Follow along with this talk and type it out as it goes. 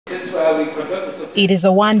It is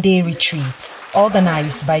a one-day retreat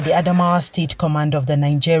organized by the Adamawa State Command of the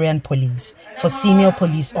Nigerian Police for senior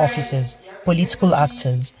police officers, political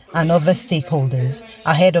actors, and other stakeholders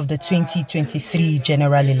ahead of the 2023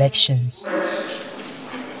 general elections.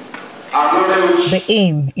 The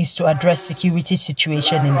aim is to address security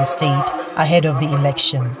situation in the state ahead of the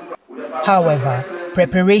election. However,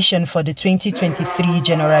 preparation for the 2023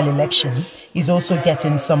 general elections is also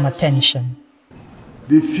getting some attention.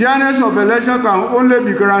 The fairness of election can only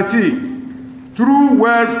be guaranteed through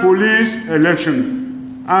well-policed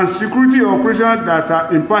election and security operations that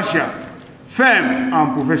are impartial, firm,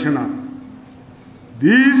 and professional.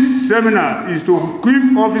 This seminar is to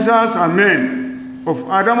equip officers and men of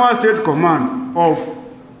Adamawa State Command of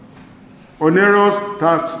onerous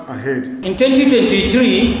tasks ahead. In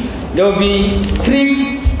 2023, there will be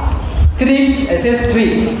strict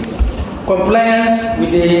compliance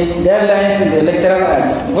with the guidelines in the Electoral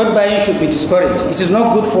Act. Vote buying should be discouraged. It is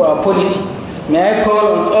not good for our polity. May I call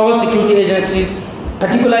on all security agencies,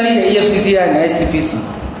 particularly the EFCC and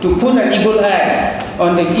ICPC, to put an eagle eye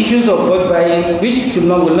on the issues of vote buying, which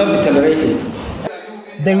will not be tolerated.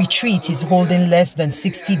 The retreat is holding less than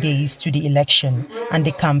 60 days to the election, and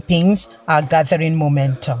the campaigns are gathering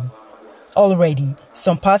momentum. Already,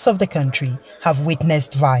 some parts of the country have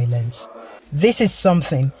witnessed violence. This is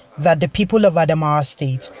something that the people of Adamawa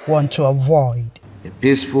State want to avoid. A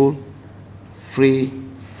peaceful, free,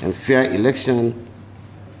 and fair election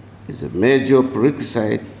is a major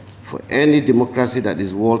prerequisite for any democracy that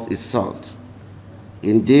is worth its salt.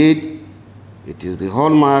 Indeed, it is the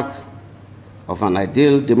hallmark of an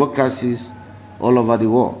ideal democracies all over the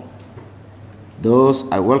world. Thus,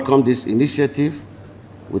 I welcome this initiative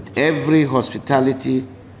with every hospitality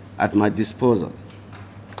at my disposal.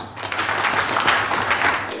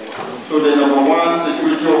 To the #1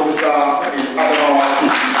 security officer in Adamawa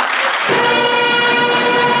State.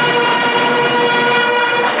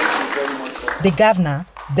 The governor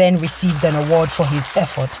then received an award for his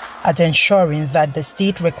effort at ensuring that the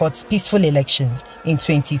state records peaceful elections in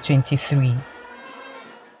 2023.